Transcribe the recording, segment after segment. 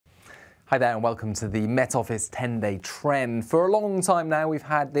Hi there and welcome to the Met Office 10-day trend. For a long time now we've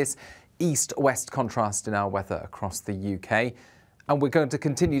had this east-west contrast in our weather across the UK, and we're going to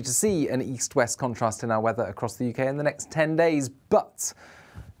continue to see an east-west contrast in our weather across the UK in the next 10 days, but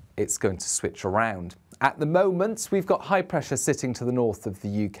it's going to switch around. At the moment, we've got high pressure sitting to the north of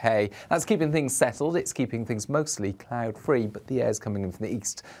the UK. That's keeping things settled. It's keeping things mostly cloud-free, but the air's coming in from the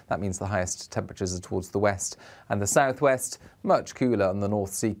east. That means the highest temperatures are towards the west and the southwest, much cooler on the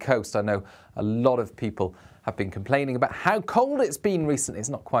North Sea coast. I know a lot of people have been complaining about how cold it's been recently. It's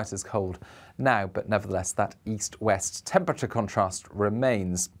not quite as cold now, but nevertheless, that east-west temperature contrast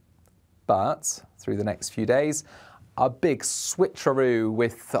remains. But through the next few days, a big switcheroo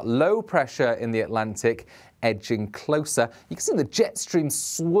with low pressure in the Atlantic edging closer. You can see the jet stream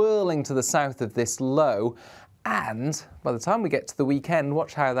swirling to the south of this low, and by the time we get to the weekend,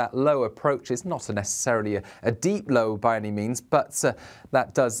 watch how that low approaches. Not necessarily a deep low by any means, but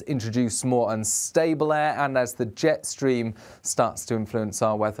that does introduce more unstable air, and as the jet stream starts to influence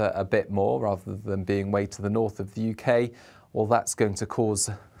our weather a bit more rather than being way to the north of the UK, well, that's going to cause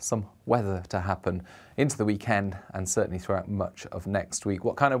some weather to happen into the weekend and certainly throughout much of next week.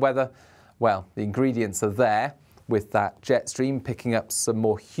 What kind of weather? Well, the ingredients are there, with that jet stream picking up some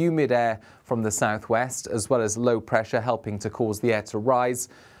more humid air from the southwest, as well as low pressure helping to cause the air to rise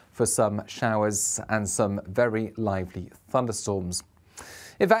for some showers and some very lively thunderstorms.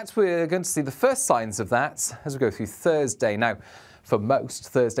 In fact, we're going to see the first signs of that as we go through Thursday. Now, for most,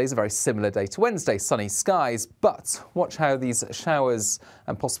 Thursday's a very similar day to Wednesday, sunny skies, but watch how these showers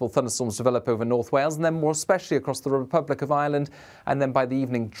and possible thunderstorms develop over North Wales and then more especially across the Republic of Ireland, and then by the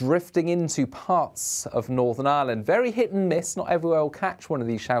evening drifting into parts of Northern Ireland. Very hit and miss, not everywhere will catch one of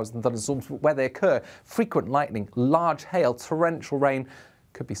these showers and thunderstorms, but where they occur, frequent lightning, large hail, torrential rain,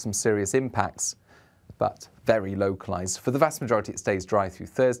 could be some serious impacts, but very localised. For the vast majority it stays dry through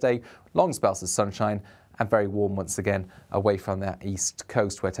Thursday, long spells of sunshine, and very warm once again away from that east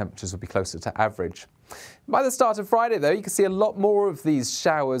coast where temperatures will be closer to average. By the start of Friday, though, you can see a lot more of these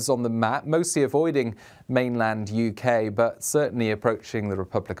showers on the map, mostly avoiding mainland UK, but certainly approaching the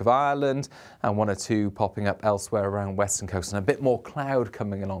Republic of Ireland, and one or two popping up elsewhere around western coast, and a bit more cloud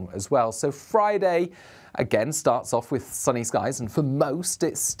coming along as well. So Friday again starts off with sunny skies, and for most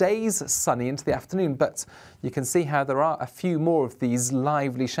it stays sunny into the afternoon, but you can see how there are a few more of these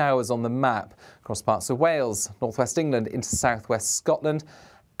lively showers on the map across parts of Wales, northwest England into southwest Scotland,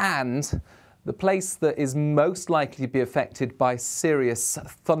 and the place that is most likely to be affected by serious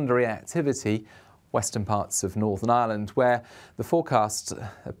thundery activity, western parts of Northern Ireland, where the forecast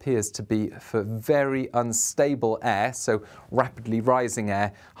appears to be for very unstable air, so rapidly rising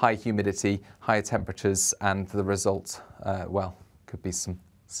air, high humidity, higher temperatures, and the result, well, could be some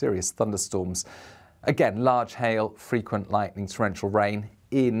serious thunderstorms. Again, large hail, frequent lightning, torrential rain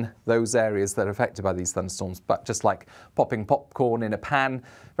in those areas that are affected by these thunderstorms, but just like popping popcorn in a pan,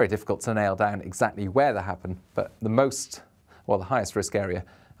 very difficult to nail down exactly where they happen. But the highest risk area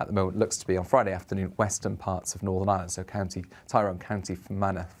at the moment looks to be on Friday afternoon, western parts of Northern Ireland, so Tyrone County,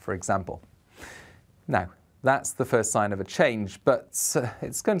 Fermanagh, for example. Now, that's the first sign of a change, but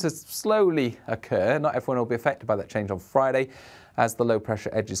it's going to slowly occur. Not everyone will be affected by that change on Friday as the low pressure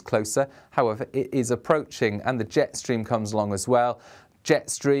edges closer. However, it is approaching, and the jet stream comes along as well.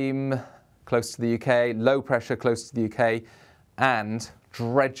 Jet stream close to the UK, low pressure close to the UK, and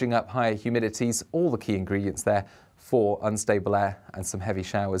dredging up higher humidities, all the key ingredients there for unstable air and some heavy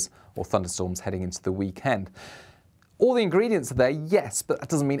showers or thunderstorms heading into the weekend. All the ingredients are there, yes, but that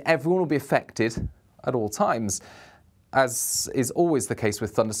doesn't mean everyone will be affected at all times. As is always the case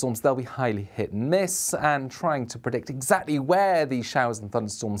with thunderstorms, they'll be highly hit and miss, and trying to predict exactly where these showers and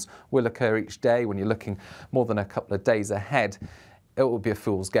thunderstorms will occur each day when you're looking more than a couple of days ahead, it will be a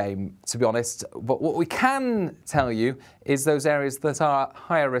fool's game, to be honest. But what we can tell you is those areas that are at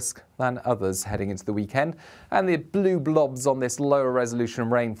higher risk than others heading into the weekend. And the blue blobs on this lower resolution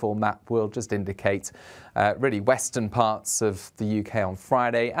rainfall map will just indicate really western parts of the UK on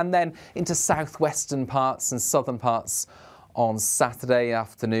Friday, and then into southwestern parts and southern parts on Saturday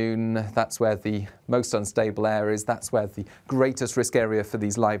afternoon. That's where the most unstable air is. That's where the greatest risk area for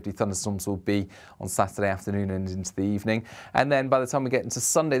these lively thunderstorms will be on Saturday afternoon and into the evening. And then by the time we get into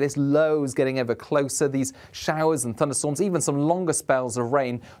Sunday, this low is getting ever closer. These showers and thunderstorms, even some longer spells of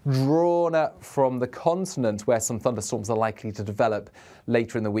rain drawn up from the continent, where some thunderstorms are likely to develop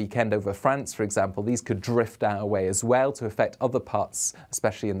later in the weekend over France, for example. These could drift our way as well to affect other parts,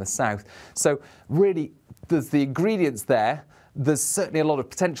 especially in the south. So really, there's the ingredients there. There's certainly a lot of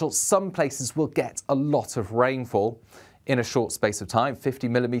potential. Some places will get a lot of rainfall in a short space of time, 50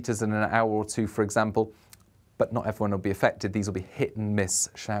 millimetres in an hour or two, for example. but not everyone will be affected. These will be hit and miss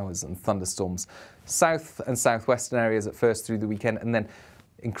showers and thunderstorms. South and southwestern areas at first through the weekend, and then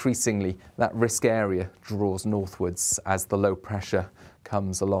increasingly that risk area draws northwards as the low pressure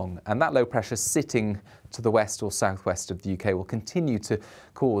comes along. And that low pressure sitting to the west or southwest of the UK will continue to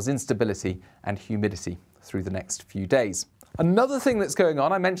cause instability and humidity through the next few days. Another thing that's going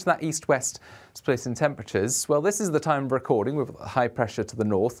on, I mentioned that east-west split in temperatures. Well, this is the time of recording. We've got high pressure to the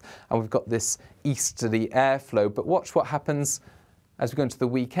north and we've got this easterly airflow. But watch what happens as we go into the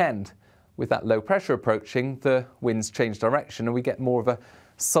weekend. With that low pressure approaching, the winds change direction and we get more of a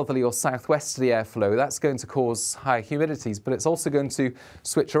southerly or southwesterly airflow. That's going to cause high humidities, but it's also going to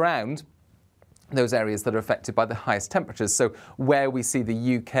switch around those areas that are affected by the highest temperatures. So where we see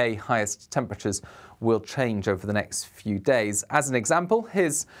the UK highest temperatures will change over the next few days. As an example,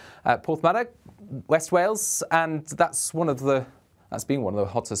 here's Porthmadog, West Wales, and that's been one of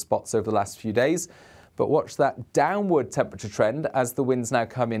the hottest spots over the last few days. But watch that downward temperature trend as the winds now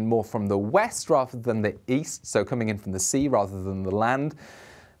come in more from the west rather than the east, so coming in from the sea rather than the land.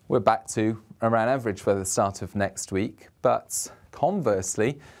 We're back to around average for the start of next week. But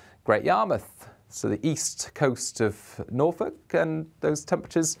conversely, Great Yarmouth, so the east coast of Norfolk, and those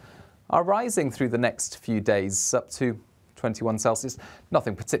temperatures are rising through the next few days up to 21 Celsius.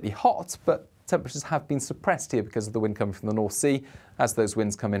 Nothing particularly hot, but temperatures have been suppressed here because of the wind coming from the North Sea. As those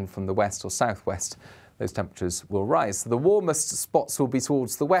winds come in from the west or southwest, those temperatures will rise. So the warmest spots will be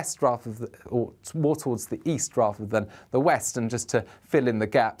towards the west or more towards the east rather than the west. And just to fill in the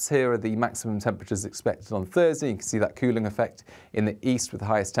gaps, here are the maximum temperatures expected on Thursday. You can see that cooling effect in the east with the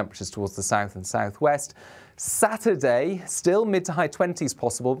highest temperatures towards the south and southwest. Saturday, still mid to high 20s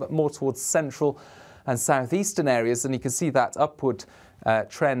possible, but more towards central and southeastern areas. And you can see that upward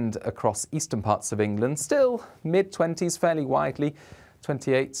trend across eastern parts of England. Still mid-20s fairly widely,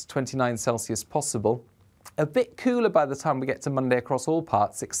 28, 29 Celsius possible. A bit cooler by the time we get to Monday across all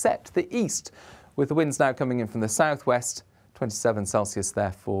parts, except the east, with the winds now coming in from the southwest, 27 Celsius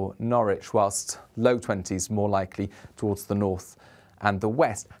there for Norwich, whilst low 20s more likely towards the north and the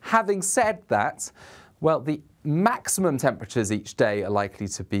west. Having said that, well, the maximum temperatures each day are likely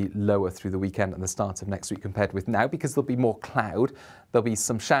to be lower through the weekend and the start of next week compared with now because there'll be more cloud. There'll be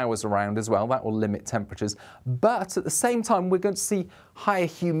some showers around as well. That will limit temperatures. But at the same time, we're going to see higher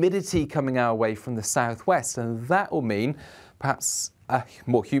humidity coming our way from the southwest, and that will mean perhaps a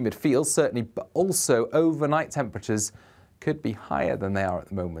more humid feel, certainly, but also overnight temperatures could be higher than they are at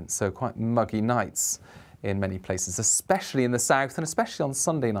the moment. So quite muggy nights in many places, especially in the south and especially on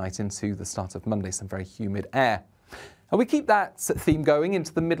Sunday night into the start of Monday, some very humid air. And we keep that theme going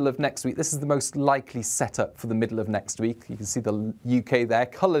into the middle of next week. This is the most likely setup for the middle of next week. You can see the UK there,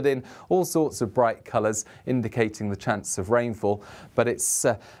 coloured in all sorts of bright colours, indicating the chance of rainfall. But it's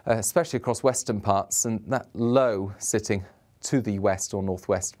especially across western parts, and that low sitting to the west or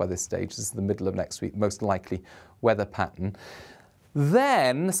northwest by this stage. This is the middle of next week, most likely weather pattern.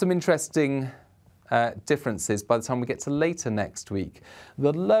 Then some interesting differences by the time we get to later next week.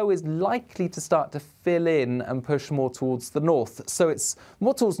 The low is likely to start to fill in and push more towards the north. So it's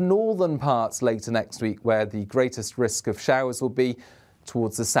more towards northern parts later next week where the greatest risk of showers will be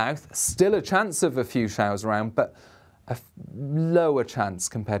towards the south. Still a chance of a few showers around, but a lower chance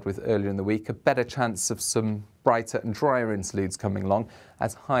compared with earlier in the week, a better chance of some brighter and drier interludes coming along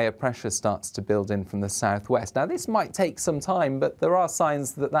as higher pressure starts to build in from the southwest. Now this might take some time, but there are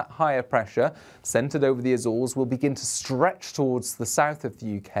signs that that higher pressure centred over the Azores will begin to stretch towards the south of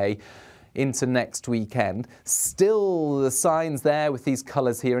the UK into next weekend. Still the signs there with these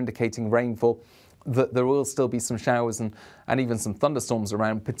colours here indicating rainfall, that there will still be some showers and even some thunderstorms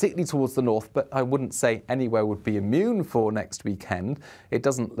around, particularly towards the north, but I wouldn't say anywhere would be immune for next weekend. It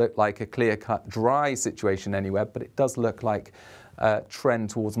doesn't look like a clear-cut dry situation anywhere, but it does look like a trend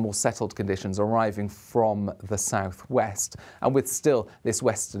towards more settled conditions arriving from the southwest, and with still this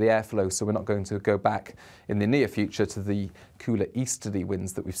westerly airflow, so we're not going to go back in the near future to the cooler easterly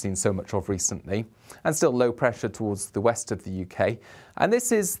winds that we've seen so much of recently, and still low pressure towards the west of the UK. And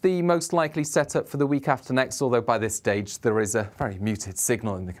this is the most likely setup for the week after next, although by this stage there is a very muted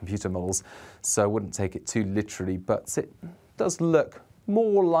signal in the computer models, so I wouldn't take it too literally, but it does look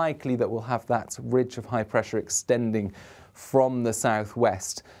more likely that we'll have that ridge of high pressure extending from the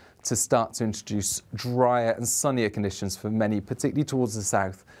southwest to start to introduce drier and sunnier conditions for many, particularly towards the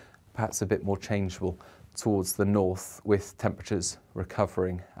south, perhaps a bit more changeable towards the north, with temperatures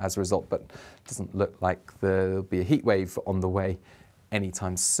recovering as a result, but it doesn't look like there'll be a heat wave on the way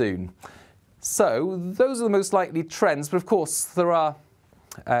anytime soon. So those are the most likely trends, but of course there are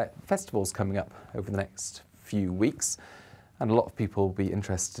festivals coming up over the next few weeks. And a lot of people will be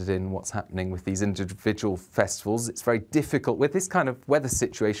interested in what's happening with these individual festivals. It's very difficult with this kind of weather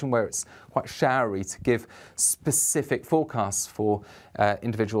situation where it's quite showery to give specific forecasts for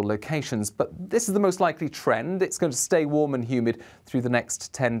individual locations. But this is the most likely trend. It's going to stay warm and humid through the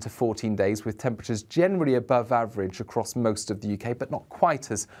next 10 to 14 days, with temperatures generally above average across most of the UK, but not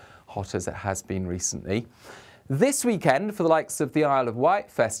quite as hot as it has been recently. This weekend, for the likes of the Isle of Wight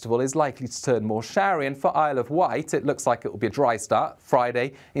festival, is likely to turn more showery, and for Isle of Wight it looks like it will be a dry start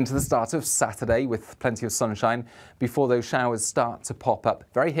Friday into the start of Saturday with plenty of sunshine before those showers start to pop up.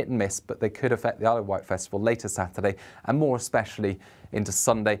 Very hit and miss, but they could affect the Isle of Wight festival later Saturday and more especially into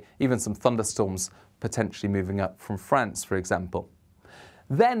Sunday. Even some thunderstorms potentially moving up from France, for example.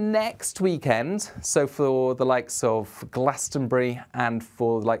 Then next weekend, so for the likes of Glastonbury and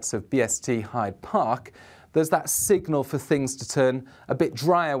for the likes of BST Hyde Park, there's that signal for things to turn a bit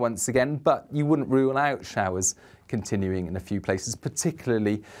drier once again, but you wouldn't rule out showers continuing in a few places,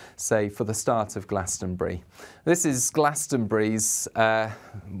 particularly, say, for the start of Glastonbury. This is Glastonbury's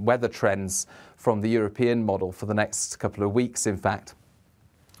weather trends from the European model for the next couple of weeks, in fact.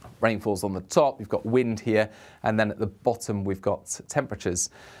 Rainfall's on the top, we've got wind here, and then at the bottom we've got temperatures.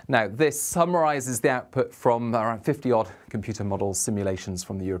 Now, this summarises the output from around 50-odd computer model simulations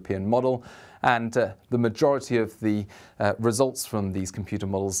from the European model, and the majority of the results from these computer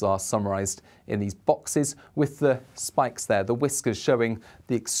models are summarised in these boxes with the spikes there, the whiskers showing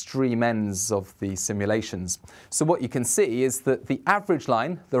the extreme ends of the simulations. So what you can see is that the average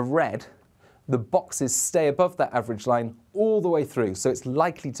line, the red, the boxes stay above that average line all the way through. So it's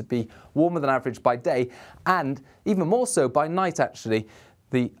likely to be warmer than average by day, and even more so by night, actually.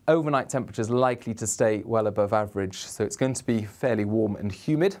 The overnight temperature is likely to stay well above average. So it's going to be fairly warm and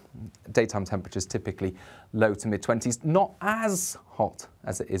humid. Daytime temperatures typically low to mid-20s. Not as hot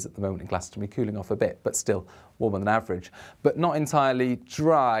as it is at the moment in Glastonbury, cooling off a bit, but still warmer than average. But not entirely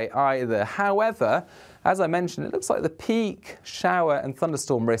dry either. However, as I mentioned, it looks like the peak shower and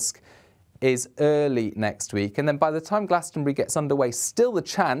thunderstorm risk is early next week, and then by the time Glastonbury gets underway, still the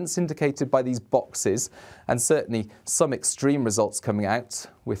chance indicated by these boxes, and certainly some extreme results coming out,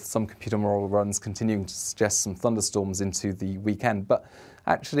 with some computer model runs continuing to suggest some thunderstorms into the weekend. But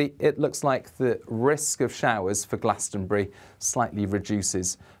actually it looks like the risk of showers for Glastonbury slightly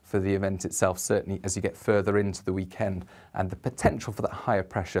reduces for the event itself, certainly as you get further into the weekend, and the potential for that higher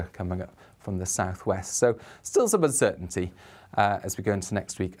pressure coming up from the southwest. So still some uncertainty as we go into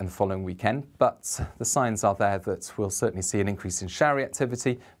next week and the following weekend, but the signs are there that we'll certainly see an increase in showery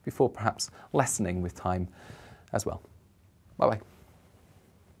activity before perhaps lessening with time as well. Bye-bye.